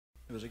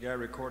There was a guy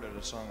recorded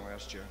a song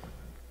last year.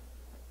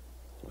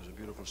 It was a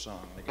beautiful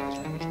song. The guy's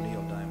name was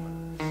Neil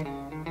Diamond.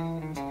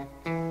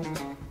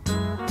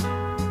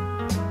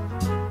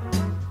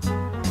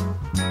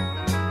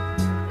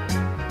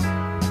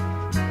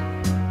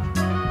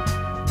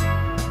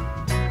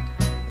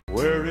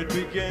 Where it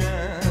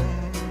began,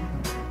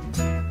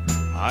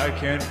 I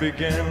can't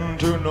begin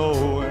to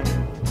know it,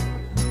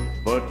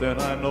 but then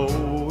I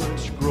know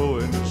it's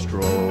growing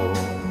strong.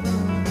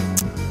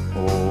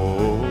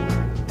 Oh,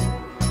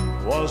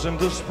 wasn't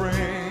the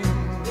spring,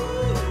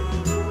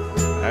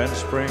 and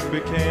spring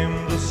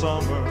became the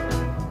summer.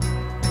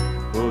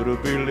 Who'd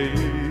have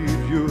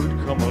believed you'd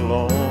come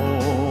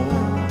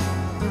along?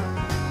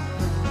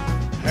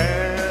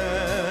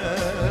 Hands,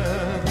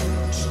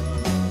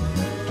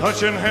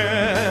 touching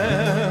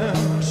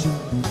hands,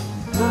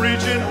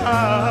 reaching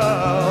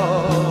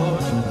out,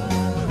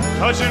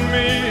 touching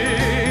me,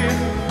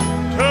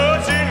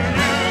 touching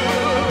you.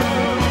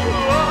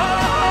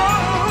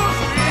 Oh,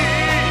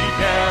 sweet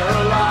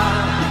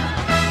Caroline,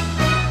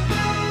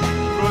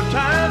 good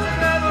times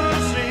never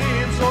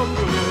seem so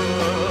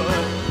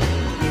good.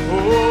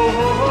 Oh,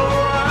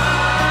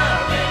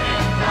 I've been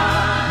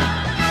inclined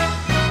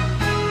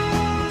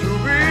to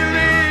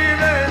believe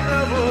they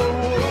never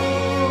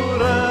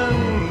would, and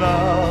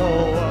now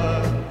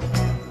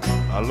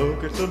I look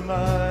at the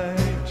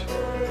night,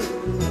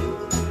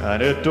 and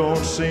it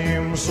don't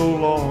seem so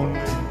lonely.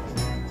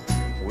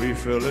 We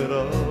fill it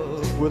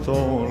up with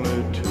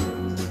only two.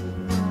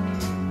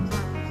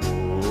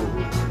 Oh,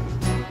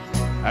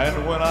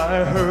 and when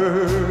I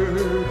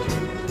hurt,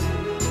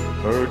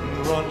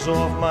 burden runs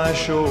off my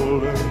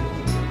shoulder.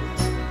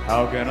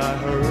 How can I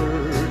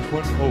hurt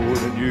when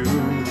holding you?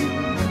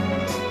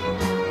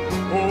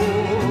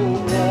 Oh,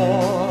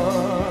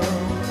 warm,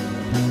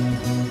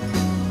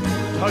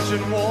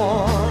 touching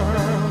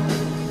warm,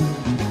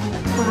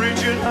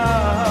 reaching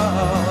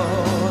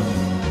out,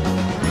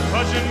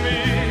 touching me,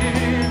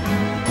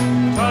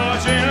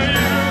 touching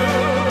you.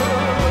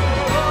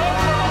 Oh,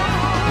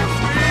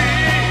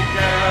 sweet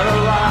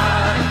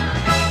Caroline,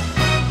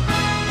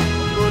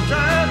 good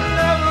times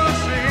never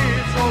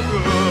seem so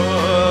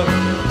good.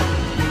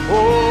 Oh,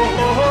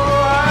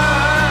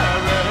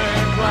 I'm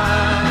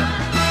inclined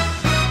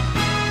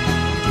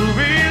to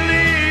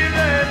believe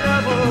they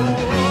never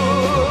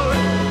would.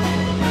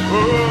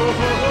 Oh,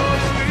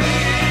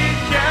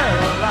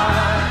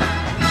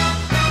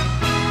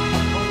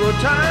 good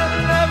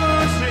times